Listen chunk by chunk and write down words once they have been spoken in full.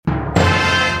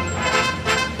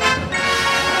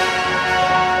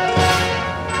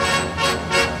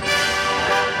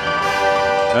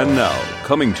And now,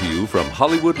 coming to you from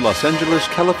Hollywood, Los Angeles,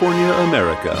 California,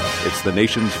 America, it's the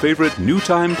nation's favorite new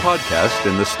time podcast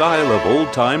in the style of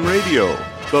old-time radio,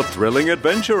 The Thrilling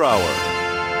Adventure Hour.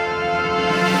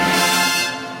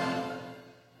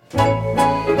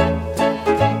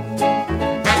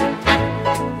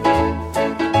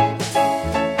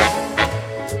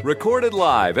 Recorded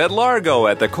live at Largo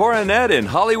at the Coronet in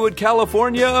Hollywood,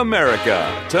 California,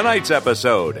 America. Tonight's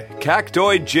episode,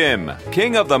 Cactoid Jim,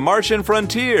 King of the Martian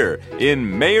Frontier,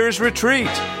 in Mayor's Retreat,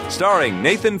 starring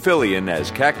Nathan Fillion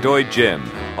as Cactoid Jim,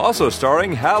 also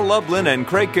starring Hal Lublin and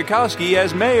Craig Kukowski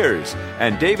as mayors,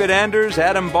 and David Anders,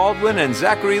 Adam Baldwin, and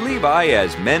Zachary Levi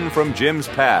as men from Jim's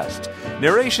past.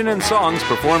 Narration and songs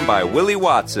performed by Willie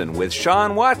Watson with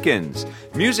Sean Watkins.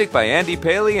 Music by Andy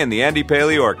Paley and the Andy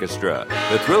Paley Orchestra.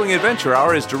 The Thrilling Adventure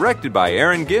Hour is directed by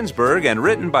Aaron Ginsberg and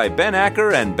written by Ben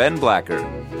Acker and Ben Blacker.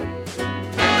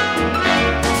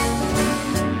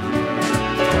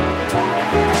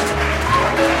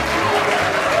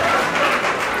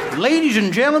 Ladies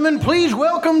and gentlemen, please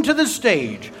welcome to the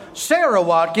stage Sarah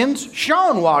Watkins,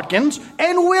 Sean Watkins,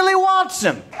 and Willie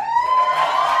Watson.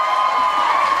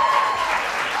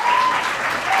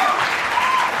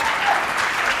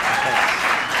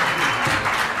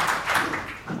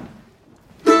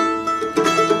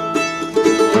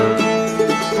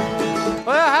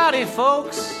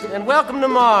 Folks, and welcome to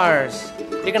Mars.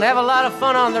 You can have a lot of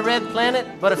fun on the red planet,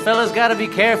 but a fella's got to be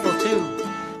careful too.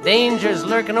 Dangers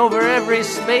lurking over every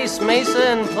space mesa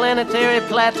and planetary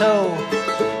plateau.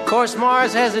 Of course,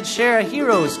 Mars has its share of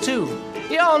heroes too.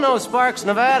 You all know Sparks,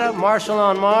 Nevada, Marshall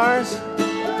on Mars.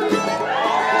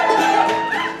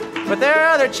 But there are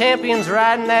other champions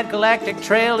riding that galactic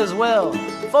trail as well.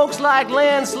 Folks like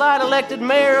landslide elected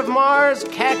mayor of Mars,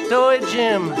 Cactoid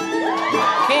Jim,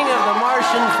 king of the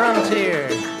Martian frontier.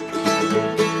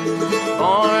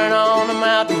 Born on a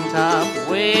mountaintop,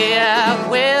 way out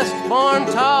west, born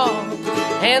tall,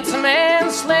 handsome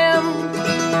and slim.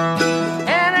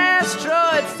 An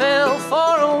asteroid fell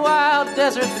for a wild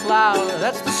desert flower.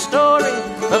 That's the story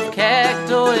of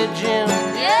Cactoid Jim.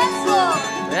 Yes, Lord.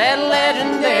 That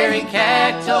legendary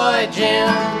Cactoid Jim.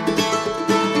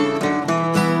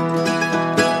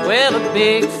 Well, a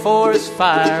big forest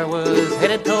fire was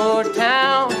headed toward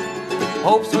town.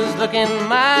 Hopes was looking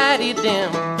mighty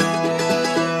dim.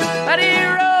 But he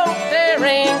roped a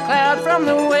rain cloud from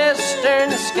the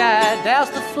western sky,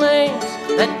 doused the flames,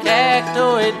 that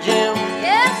Cactoid Jim.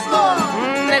 Yes, Lord.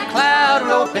 That cloud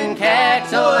roping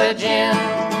Cactoid Jim.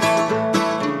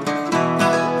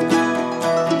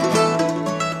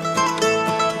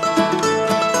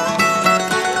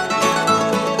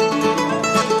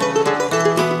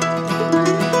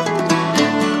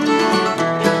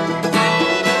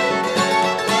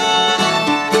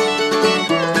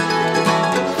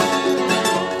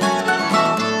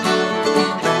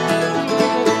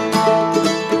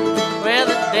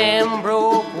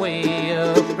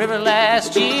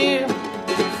 Last year,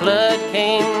 flood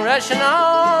came rushing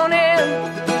on in.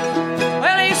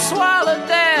 Well, he swallowed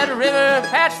that river,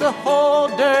 patched the whole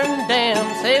darn dam,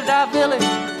 saved our village,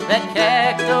 that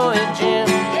Cactoid Jim.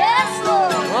 Yes,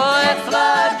 Lord. Oh, that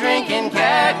flood drinking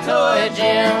Cactoid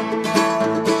Jim.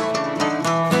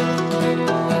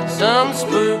 Some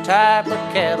spook type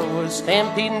of cattle was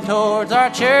stampeding towards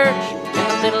our church in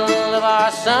the middle of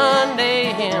our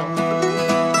Sunday hymn.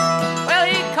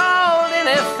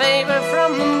 A favor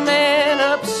from the man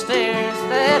upstairs,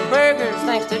 that burgers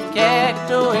thanks to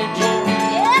Cactoid Jim.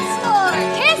 Yes, Lord.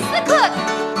 Kiss the cook.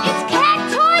 It's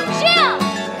Cactoid Jim.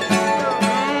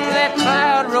 That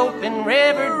cloud roping,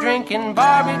 river drinking,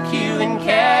 barbecuing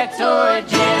Cactoid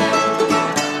Jim.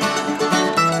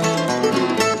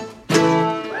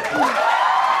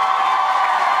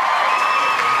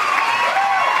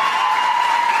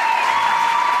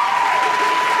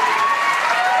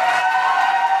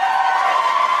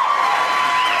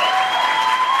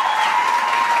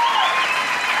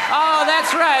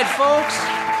 That's right, folks.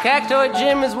 Cactoid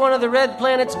Jim is one of the Red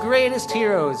Planet's greatest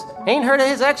heroes. Ain't heard of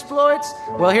his exploits?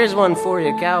 Well, here's one for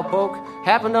you, cowpoke.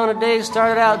 Happened on a day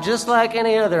started out just like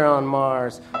any other on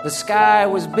Mars. The sky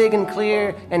was big and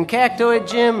clear, and Cactoid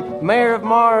Jim, mayor of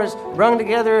Mars, brung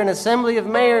together an assembly of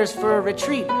mayors for a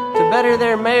retreat to better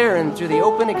their mayoring through the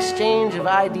open exchange of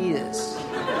ideas.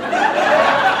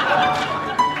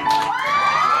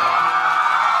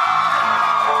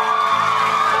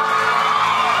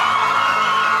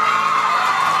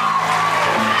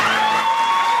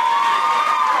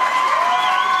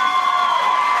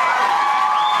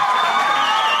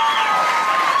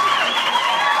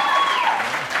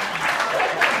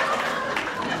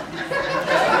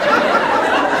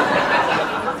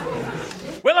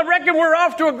 we're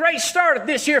off to a great start at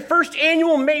this here first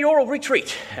annual mayoral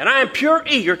retreat, and I am pure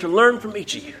eager to learn from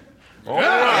each of you. All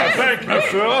right, thank you,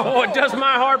 sir. Oh, it does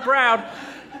my heart proud.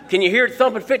 Can you hear it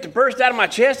thumping fit to burst out of my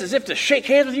chest as if to shake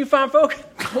hands with you fine folk?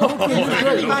 I've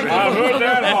heard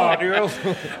that hard, yes.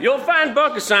 You'll find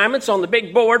bunk assignments on the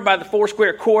big board by the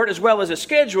Foursquare Court, as well as a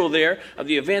schedule there of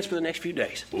the events for the next few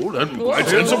days. Oh, that's quite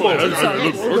sensible.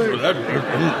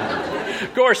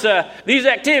 Of course, these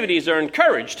activities are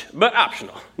encouraged, but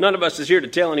optional. None of us is here to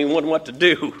tell anyone what to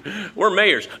do. We're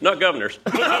mayors, not governors.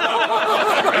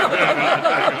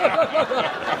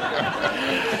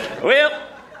 Well,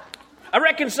 I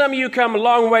reckon some of you come a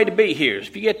long way to be here.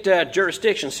 If you get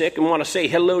jurisdiction sick and want to say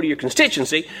hello to your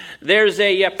constituency, there's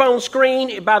a phone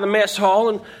screen by the mess hall,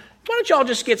 and why don't y'all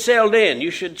just get settled in?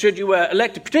 You should you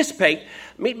elect to participate,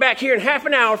 meet back here in half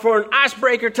an hour for an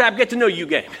icebreaker type get-to-know-you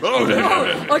game. Oh,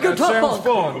 that sounds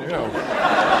fun, yeah.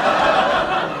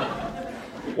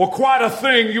 Well, quite a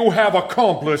thing you have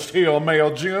accomplished here,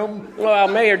 Mayor Jim. Well,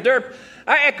 Mayor Derp,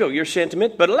 I echo your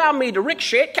sentiment, but allow me to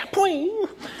ricochet kapwing,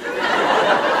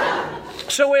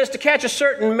 so as to catch a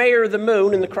certain Mayor of the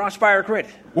Moon in the crossfire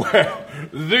credit. Well,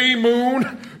 the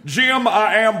moon, Jim,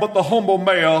 I am but the humble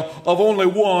mayor of only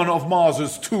one of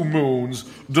Mars's two moons,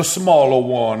 the smaller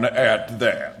one at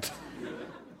that.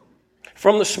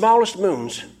 From the smallest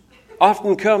moons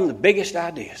often come the biggest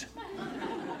ideas.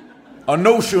 A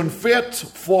notion fit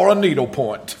for a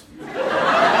needlepoint.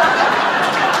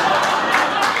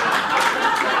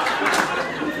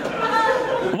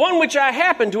 One which I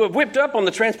happen to have whipped up on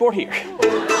the transport here.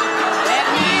 That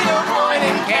needlepoint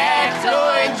and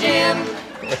Cactoid Jim.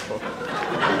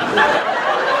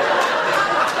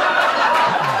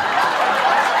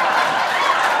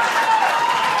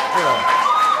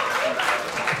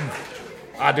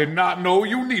 I did not know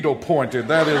you needle-pointed.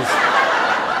 That is...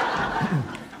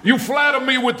 You flatter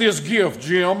me with this gift,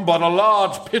 Jim, but a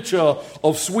large pitcher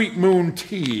of sweet moon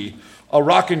tea, a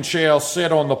rocking chair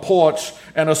set on the porch,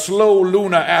 and a slow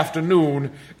lunar afternoon,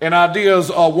 and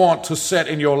ideas are wont to set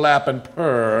in your lap and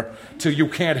purr till you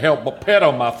can't help but pet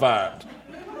 'em, I find.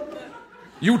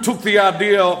 You took the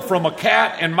idea from a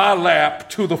cat in my lap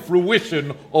to the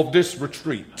fruition of this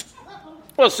retreat.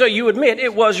 Well, so you admit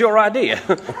it was your idea.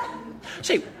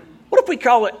 See, what if we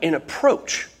call it an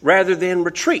approach rather than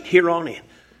retreat here on in?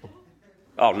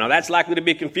 Oh, now that's likely to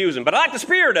be confusing, but I like the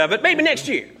spirit of it. Maybe next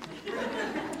year.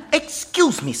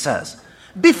 Excuse me, sirs.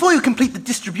 Before you complete the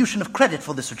distribution of credit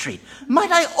for this retreat,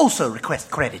 might I also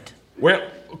request credit? Well,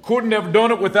 couldn't have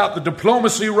done it without the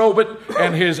diplomacy robot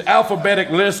and his alphabetic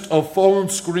list of phone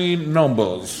screen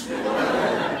numbers.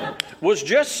 Was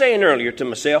just saying earlier to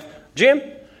myself, Jim,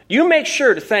 you make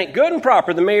sure to thank good and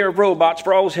proper the mayor of Robots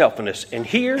for all his helpfulness. And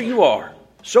here you are.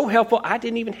 So helpful, I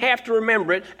didn't even have to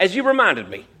remember it as you reminded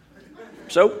me.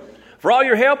 So, for all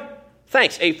your help,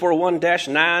 thanks,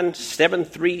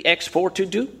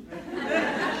 841-973X422.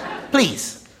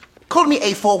 Please, call me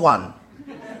A41.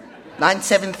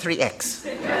 973X.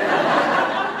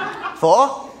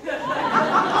 4?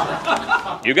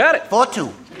 You got it.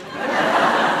 42.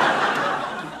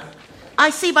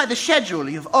 I see by the schedule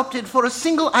you've opted for a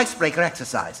single icebreaker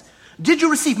exercise. Did you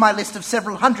receive my list of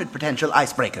several hundred potential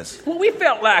icebreakers? Well, we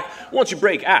felt like once you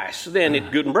break ice, then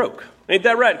it good and broke. Ain't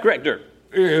that right? Correct, Dirk?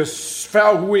 It's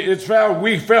how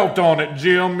we felt on it,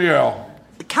 Jim, yeah.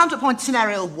 Counterpoint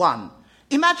scenario 1.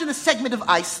 Imagine a segment of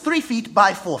ice 3 feet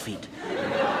by 4 feet.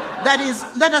 That is,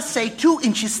 let us say 2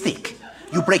 inches thick.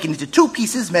 You break it into 2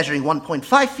 pieces measuring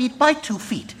 1.5 feet by 2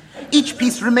 feet. Each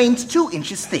piece remains 2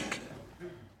 inches thick.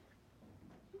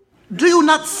 Do you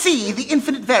not see the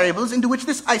infinite variables into which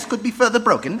this ice could be further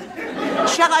broken?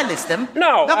 Shall I list them?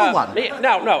 No. Number 1.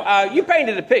 No. You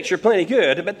painted the picture plenty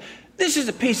good, but this is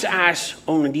a piece of ice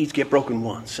only needs to get broken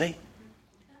once, see?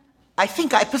 I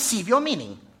think I perceive your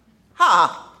meaning.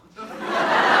 Ha!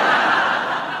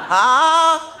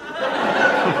 Ha!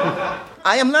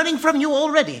 I am learning from you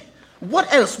already.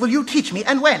 What else will you teach me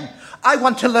and when? I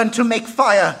want to learn to make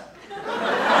fire.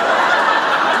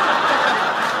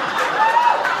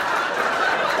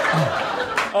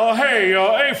 Hey,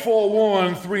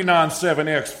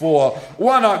 A41397X4,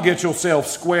 why not get yourself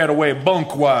squared away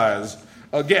bunk-wise?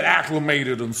 Get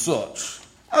acclimated and such.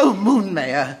 Oh, Moon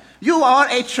Mayor, you are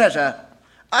a treasure.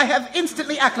 I have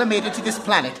instantly acclimated to this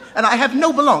planet, and I have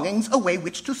no belongings away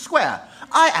which to square.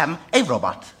 I am a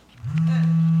robot.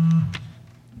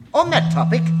 On that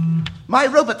topic, my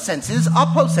robot senses are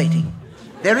pulsating.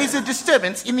 There is a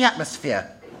disturbance in the atmosphere.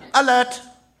 Alert!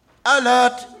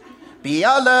 Alert! Be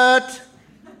alert!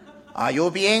 Are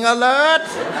you being alert?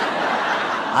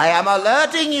 I am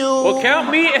alerting you. Well, count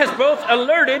me as both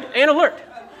alerted and alert.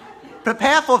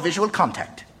 Prepare for visual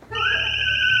contact.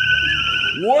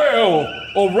 Well,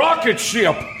 a rocket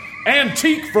ship.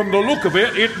 Antique from the look of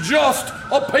it. It just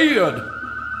appeared.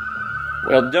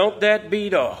 Well, don't that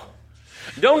beat all?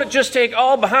 Don't it just take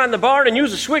all behind the barn and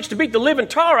use a switch to beat the living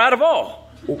tar out of all?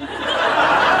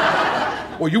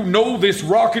 Well, you know this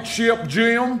rocket ship,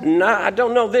 Jim? Nah, I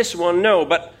don't know this one, no,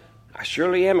 but I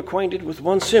surely am acquainted with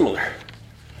one similar.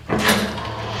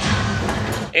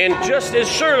 And just as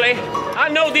surely, I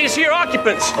know these here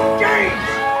occupants. James!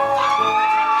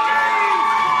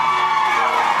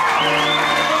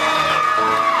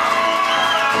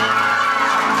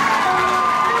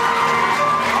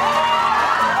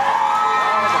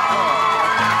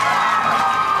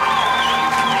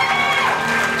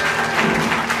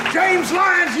 James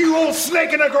Lyons, you old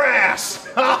snake in the grass!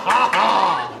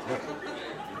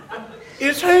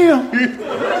 It's him.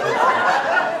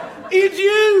 It's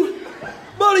you.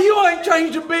 Buddy, you ain't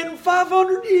changed a bit in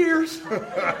 500 years.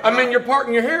 I mean, you're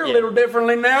parting your hair a little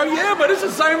differently now, yeah, but it's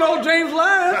the same old James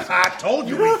Lyons. I told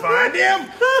you we'd find him.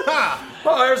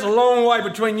 Well, there's a long way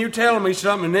between you telling me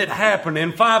something and it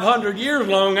happening. 500 years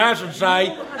long, I should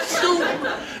say.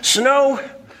 Snow?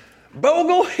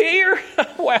 Bogle here?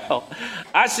 Well,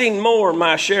 I seen more than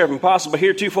my share of impossible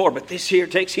heretofore, but this here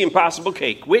takes the impossible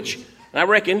cake, which, I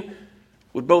reckon,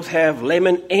 would both have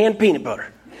lemon and peanut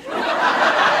butter.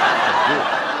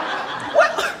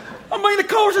 I mean, of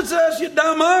course it's us, you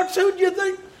dumb ox. Who do you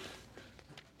think?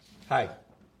 Hey,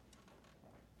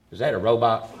 is that a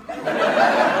robot?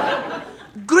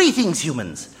 Greetings,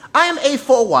 humans. I am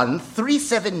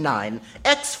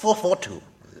A41379X442.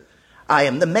 I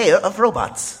am the mayor of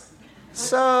robots.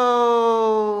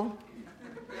 So...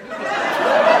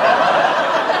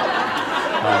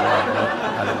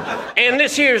 And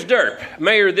this here's Derp,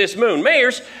 mayor of this moon.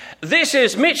 Mayors, this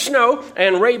is Mitch Snow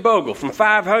and Ray Bogle from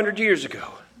 500 years ago.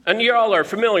 And y'all are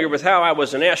familiar with how I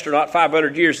was an astronaut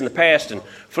 500 years in the past and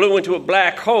flew into a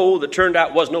black hole that turned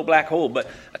out was no black hole, but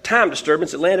a time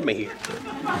disturbance that landed me here. The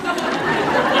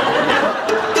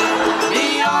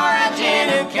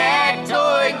origin of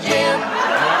Cactoid Jim.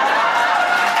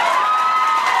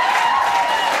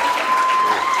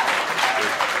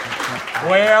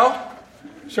 Well,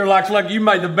 sure looks like you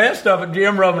made the best of it,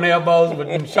 Jim, rubbing elbows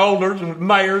and shoulders and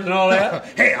mayors and all that.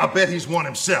 Hey, I bet he's one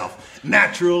himself.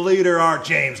 Natural leader, our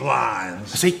James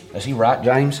Lyons. Is he right,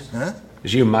 James? Huh?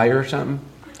 Is you a mayor or something?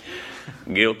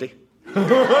 Guilty.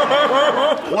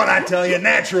 What I tell you,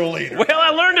 natural leader. Well, I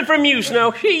learned it from you,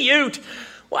 Snow. Ute.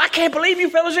 Well, I can't believe you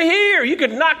fellas are here. You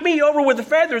could knock me over with a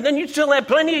feather, and then you'd still have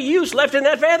plenty of use left in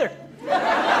that feather.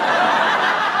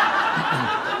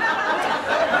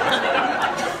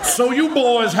 So you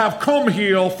boys have come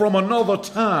here from another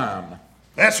time.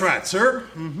 That's right, sir.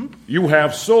 You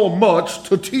have so much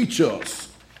to teach us.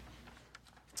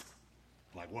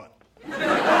 Like what?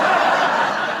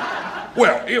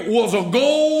 Well, it was a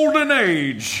golden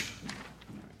age.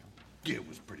 Yeah, it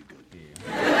was pretty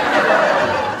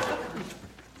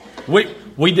good.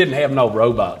 We didn't have no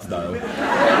robots, though.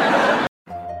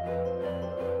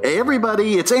 Hey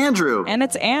everybody, it's Andrew. And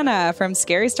it's Anna from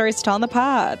Scary Stories to Tell on the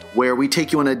Pod, where we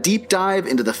take you on a deep dive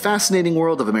into the fascinating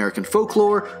world of American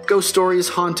folklore, ghost stories,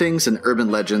 hauntings, and urban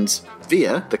legends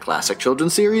via the classic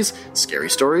children's series, Scary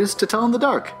Stories to Tell in the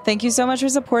Dark. Thank you so much for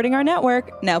supporting our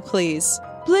network. Now please,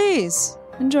 please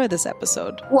enjoy this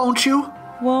episode. Won't you?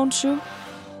 Won't you?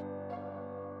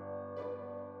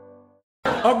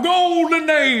 A golden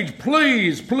age,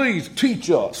 please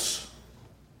teach us.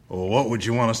 Well, what would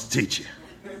you want us to teach you?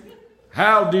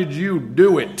 How did you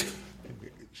do it?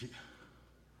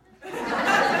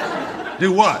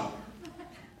 Do what?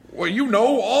 Well, you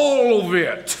know, all of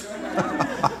it.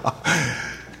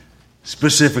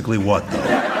 Specifically what, though?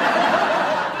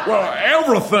 Well,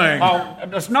 everything. Oh,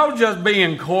 it's not just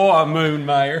being coy, Moon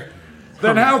Mayor.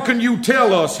 Then how can you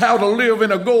tell us how to live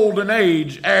in a golden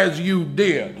age as you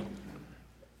did?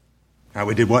 How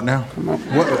we did what now?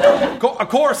 Of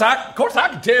course, I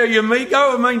can tell you,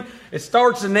 amigo. I mean, it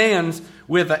starts and ends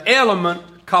with an element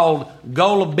called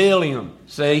gullibilium.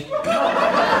 See?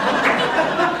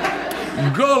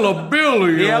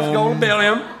 Gullibilium? Yes,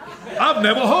 gullibilium. I've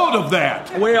never heard of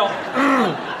that. Well,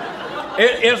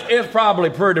 it's probably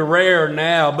pretty rare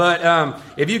now, but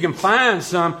if you can find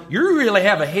some, you really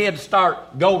have a head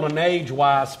start golden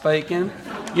age-wise speaking.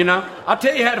 You know, I'll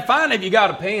tell you how to find it if you got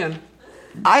a pen.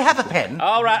 I have a pen.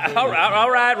 All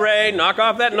right, Ray. Knock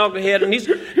off that knucklehead. And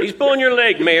he's pulling your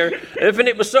leg, Mayor. If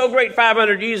it was so great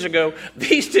 500 years ago,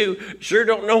 these two sure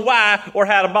don't know why or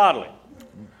how to bottle it.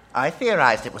 I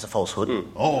theorized it was a falsehood.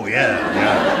 Oh,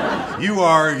 yeah. You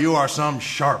are some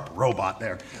sharp robot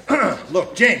there.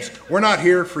 Look, James, we're not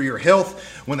here for your health.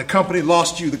 When the company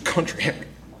lost you, the country...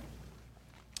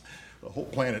 whole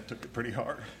planet took it pretty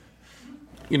hard.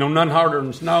 You know, none harder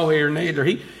than snow here neither.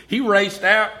 He raced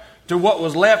out to what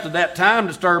was left of that time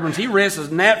disturbance. He risked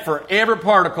his net for every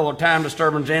particle of time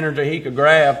disturbance energy he could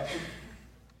grab.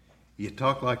 You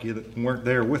talk like you weren't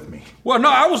there with me. Well, no,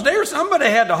 I was there. Somebody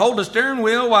had to hold the steering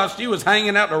wheel while she was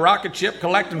hanging out the rocket ship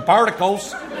collecting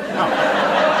particles.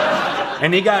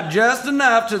 And he got just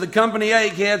enough to the company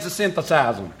eggheads to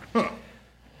synthesize them. Huh.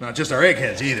 Not just our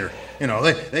eggheads either. You know,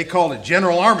 they called it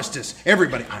General Armistice.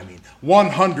 Everybody,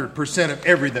 100% of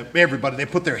everybody, they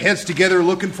put their heads together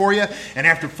looking for you, and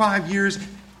after 5 years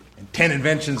and 10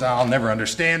 inventions I'll never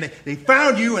understand, they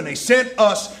found you and they sent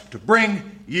us to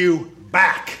bring you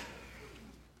back.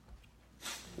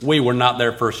 We were not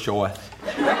their first choice.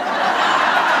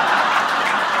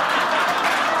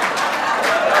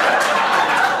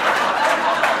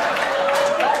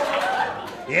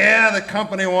 Yeah, the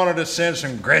company wanted to send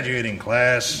some graduating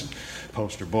class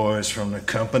poster boys from the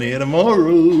company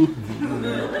tomorrow.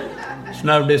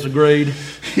 Snow disagreed.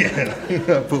 Yeah,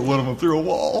 I put one of them through a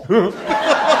wall.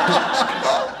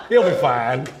 He'll be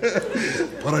fine.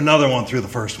 Put another one through the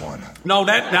first one. No,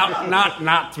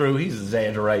 not through. He's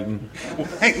exaggerating.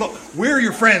 Hey, look, we're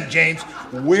your friends, James.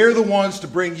 We're the ones to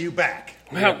bring you back.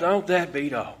 Well, don't that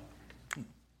beat all?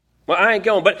 Well, I ain't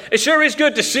going, but it sure is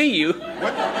good to see you.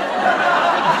 What?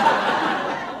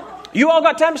 You all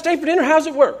got time to stay for dinner? How's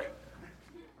it work?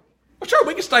 Well, sure,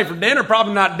 we can stay for dinner,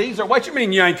 probably not dessert. What you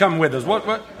mean you ain't coming with us? What?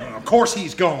 Of course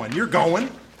he's going. You're going.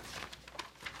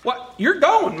 What? You're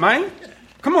going, man.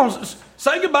 Come on,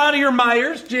 say goodbye to your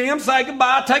mayors, Jim. Say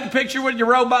goodbye. Take a picture with your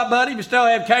robot buddy if you still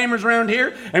have cameras around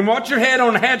here. And watch your head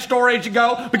on the hatch door as you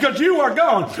go, because you are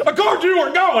going. Of course you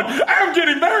are going. I'm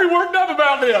getting very worked up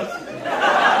about this.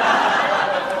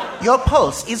 Your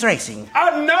pulse is racing.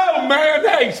 I know, man.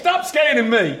 Hey, stop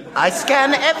scanning me. I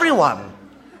scan everyone.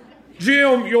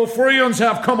 Jim, your friends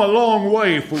have come a long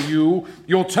way for you.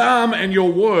 Your time and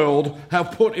your world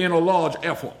have put in a large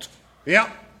effort.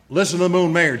 Yep. Listen to the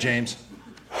Moon Mayor, James.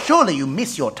 Surely you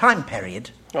miss your time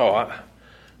period. Oh,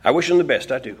 I wish them the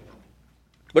best, I do.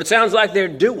 But it sounds like they're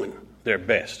doing their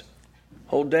best.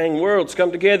 Whole dang world's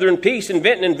come together in peace,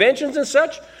 inventing inventions and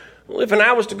such. Well, if an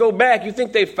hour was to go back, you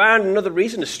think they'd find another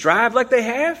reason to strive like they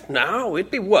have? No,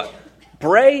 it'd be what?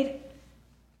 Parade?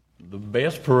 The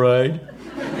best parade.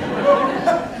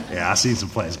 Yeah, I seen some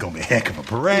plans. It's gonna be a heck of a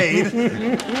parade.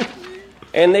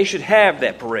 And they should have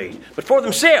that parade, but for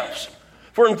themselves,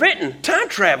 for inventing time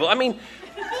travel.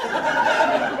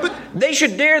 But they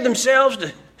should dare themselves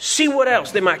to see what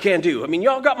else they might can do.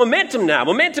 Y'all got momentum now,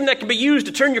 momentum that can be used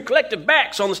to turn your collective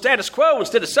backs on the status quo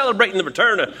instead of celebrating the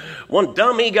return of one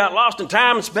dummy got lost in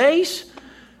time and space.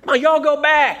 Now, y'all go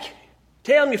back,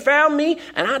 tell them you found me,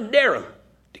 and I dare them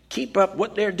to keep up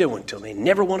what they're doing till they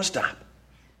never want to stop.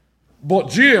 But,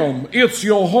 Jim, it's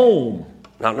your home.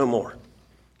 Not no more.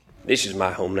 This is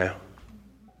my home now.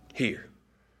 Here.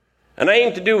 And I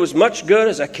aim to do as much good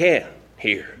as I can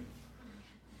here.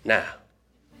 Now.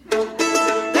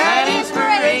 That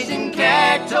inspiration,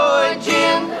 Cactoid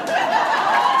Jim.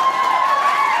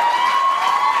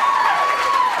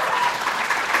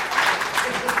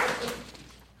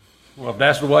 Well, if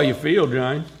that's the way you feel,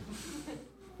 James.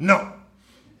 No.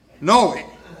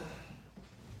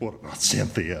 What about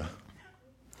Cynthia?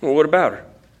 Well, what about her?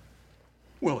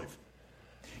 Well,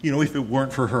 if it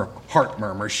weren't for her heart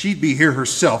murmur, she'd be here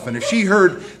herself. And if she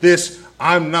heard this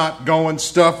I'm not going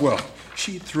stuff, well,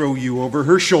 she'd throw you over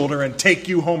her shoulder and take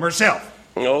you home herself.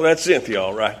 Oh, that's Cynthia,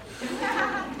 all right.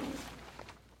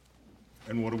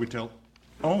 And what do we tell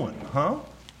Owen, huh?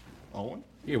 Owen?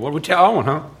 Yeah, what do we tell Owen,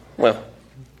 huh? Well,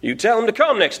 you tell him to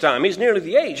come next time. He's nearly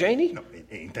the age, ain't he? No, it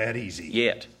ain't that easy.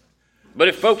 Yet. But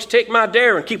if folks take my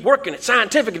dare and keep working at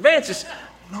scientific advances...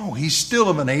 No, he's still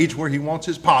of an age where he wants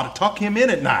his pa to tuck him in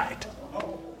at night.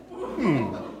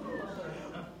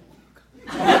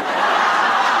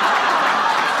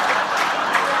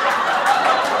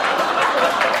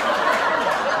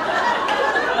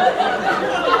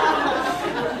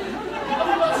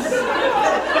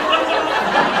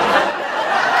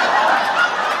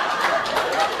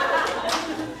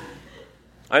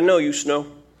 I know you, Snow.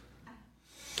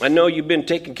 I know you've been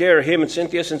taking care of him and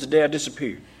Cynthia since the day I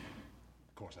disappeared.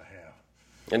 Of course I have.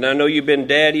 And I know you've been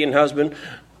daddy and husband,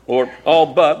 or all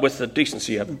but with the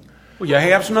decency of him. Well, you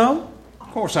have, Snow?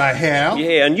 Of course I have.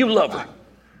 Yeah, and you love her.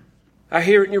 I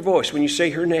hear it in your voice when you say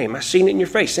her name. I seen it in your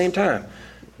face, same time.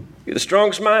 You're the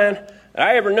strongest mind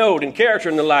I ever knowed in character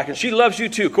and the like, and she loves you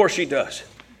too. Of course she does.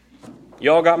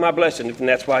 Y'all got my blessing, and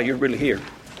that's why you're really here.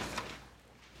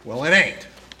 Well, it ain't.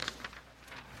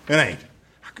 It ain't.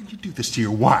 How can you do this to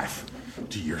your wife,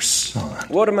 to your son?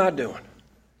 What am I doing?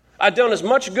 I've done as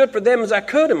much good for them as I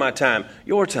could in my time,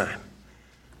 your time.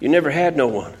 You never had no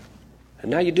one,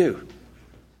 and now you do.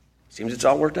 Seems it's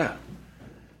all worked out.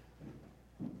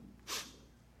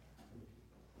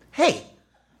 Hey,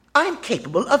 I'm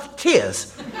capable of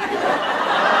tears.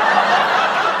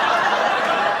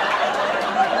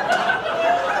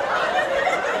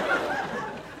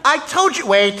 I told you,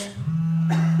 wait.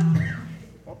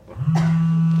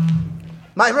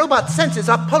 My robot senses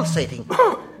are pulsating.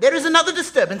 There is another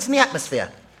disturbance in the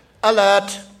atmosphere.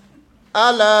 Alert.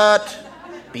 Alert.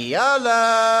 Be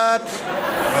alert.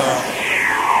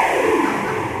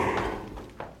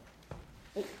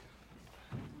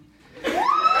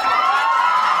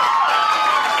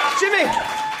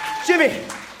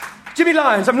 Jimmy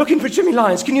Lyons. I'm looking for Jimmy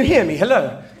Lyons. Can you hear me?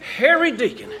 Hello? Harry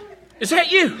Deacon. Is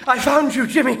that you? I found you,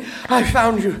 Jimmy. I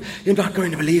found you. You're not going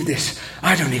to believe this.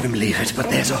 I don't even believe it, but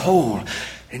there's a hole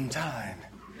in time.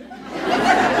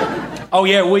 Oh,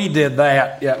 yeah, we did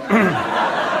that.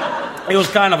 Yeah. It was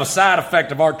kind of a side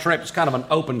effect of our trip. It's kind of an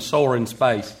open sore in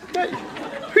space. Hey,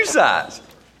 who's that?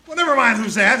 Well, never mind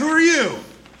who's that. Who are you?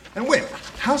 And wait,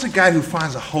 how's a guy who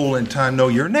finds a hole in time know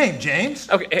your name, James?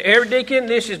 Okay, Harry Deacon,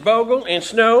 this is Bogle and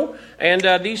Snow,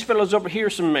 and these fellows over here are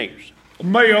some mayors.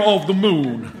 Mayor of the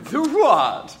Moon. The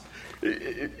what?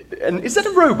 And is that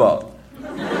a robot?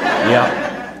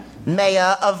 Yeah.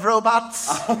 Mayor of robots.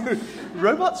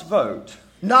 Robots vote.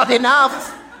 Not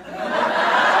enough.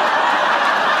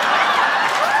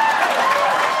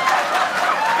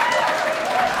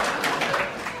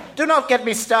 Do not get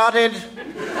me started.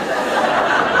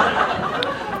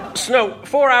 Snow,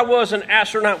 before I was an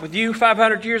astronaut with you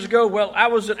 500 years ago, well, I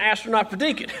was an astronaut for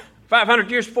Deacon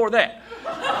 500 years before that.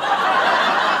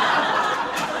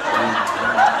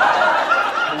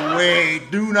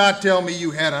 Wait, do not tell me you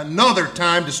had another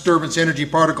time disturbance energy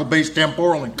particle-based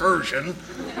temporal incursion.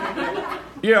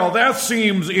 Yeah, that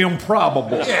seems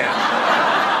improbable.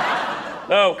 Yeah.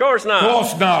 No, of course not. Of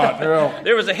course not. Yeah.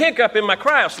 There was a hiccup in my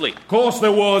cryosleep. Of course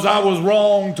there was. I was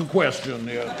wrong to question.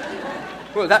 Yeah.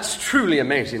 Well, that's truly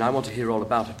amazing. I want to hear all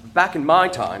about it. Back in my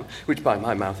time, which by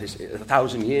my mouth is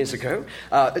 1,000 years ago,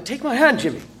 take my hand,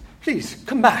 Jimmy. Please,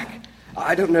 come back.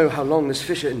 I don't know how long this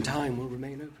fissure in time will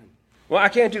remain open. Well, I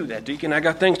can't do that, Deacon. I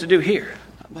got things to do here.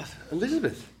 But,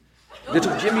 Elizabeth,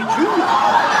 little Jimmy Jr.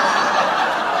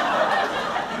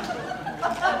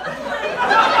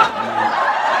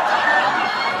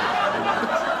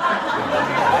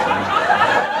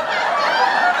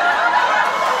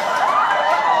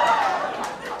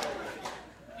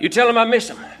 You tell him I miss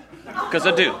him, because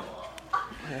I do.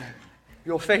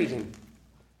 You're fading.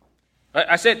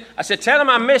 I said, tell him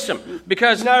I miss him,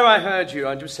 because... No, I heard you.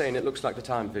 I'm just saying it looks like the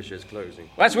time fissure is closing.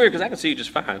 Well, that's weird, because I can see you just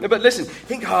fine. No, but listen,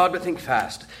 think hard, but think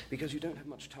fast, because you don't have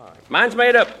much time. Mine's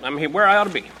made up. I'm here where I ought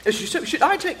to be. Should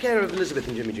I take care of Elizabeth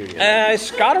and Jimmy Jr.? Is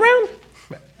Scott around?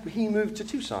 He moved to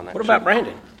Tucson, actually. What about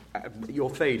Brandon? You're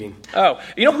fading. Oh,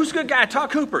 you know who's a good guy? Todd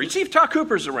Cooper. You see if Todd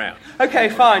Cooper's around. Okay,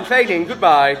 fine. Fading.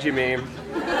 Goodbye, Jimmy.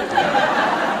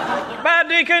 Bye,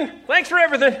 Deacon. Thanks for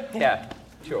everything. Yeah,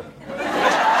 sure.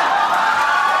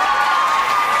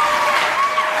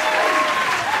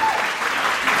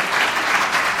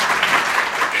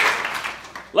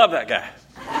 Love that guy.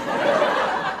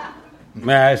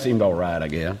 Man, it seemed all right, I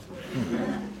guess.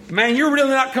 Man, you're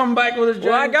really not coming back with us, James?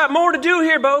 Well, I got more to do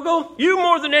here, Bogle. You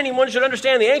more than anyone should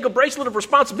understand the ankle bracelet of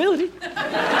responsibility.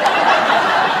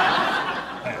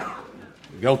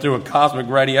 Go through a cosmic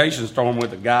radiation storm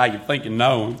with a guy you think you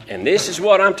know. And this is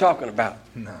what I'm talking about.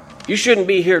 No. You shouldn't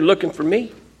be here looking for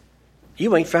me.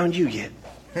 You ain't found you yet.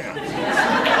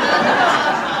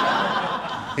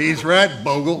 He's right,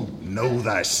 Bogle. Know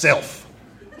thyself.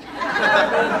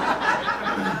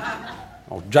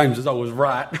 Oh, James is always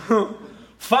right.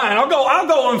 Fine, I'll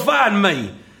go and find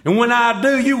me. And when I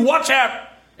do, you watch out,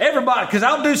 everybody, because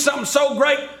I'll do something so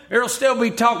great, there'll still be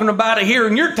talking about it here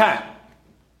in your time.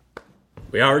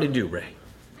 We already do, Ray.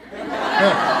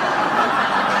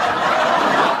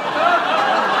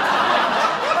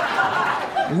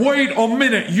 Wait a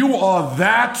minute, you are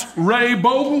that Ray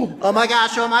Bogle? Oh my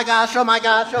gosh, oh my gosh, oh my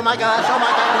gosh, oh my gosh, oh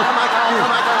my gosh, oh my gosh,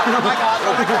 oh my gosh, oh my gosh,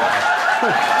 oh my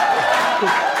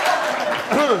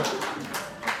gosh.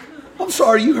 I'm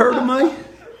sorry, you heard of me?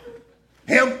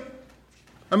 Him?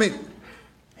 I mean,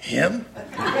 him?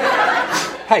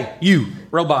 Hey, you,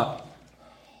 robot.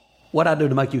 What'd I do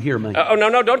to make you hear me?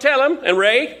 No, don't tell him. And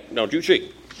Ray, don't you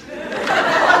cheat. All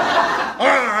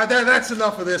right, that's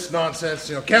enough of this nonsense.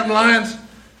 You know, Captain Lyons?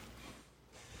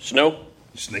 Snow?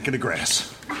 Snake in the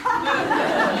grass.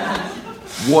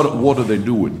 What are they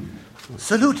doing?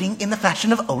 Saluting in the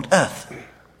fashion of old Earth.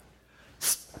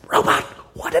 Robot,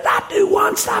 what did I do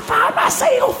once I found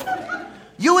myself?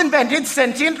 You invented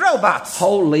sentient robots.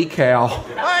 Holy cow.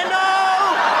 I know!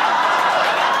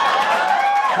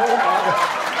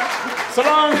 So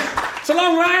long. So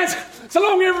long, Lions. So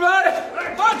long, everybody.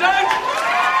 Bye, Dave.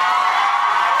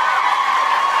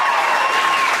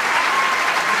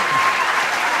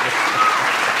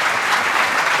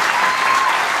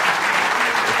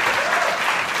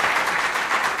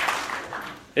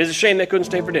 It is a shame they couldn't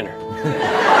stay for dinner.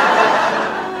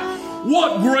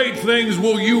 What great things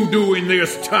will you do in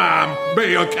this time,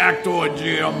 Mayor Cactoid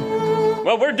Jim?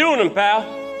 Well, we're doing them, pal.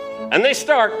 And they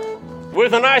start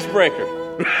with an icebreaker.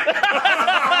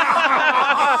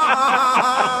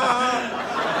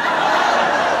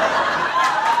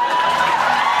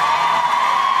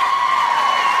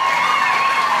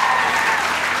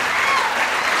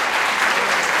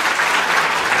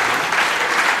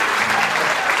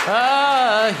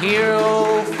 A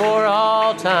hero for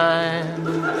all time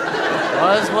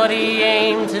was what he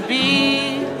aimed to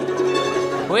be.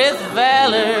 With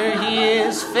valor he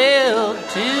is filled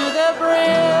to the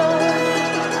brim.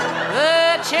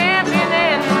 The champion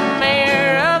and the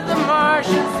mayor of the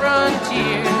Martian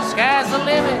frontier. Sky's the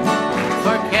limit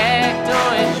for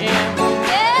Cactoid Jim.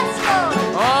 Yes, Lord.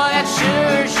 Oh, that's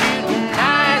sure shooting,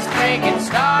 ice breaking,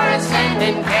 star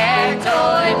ascending cat.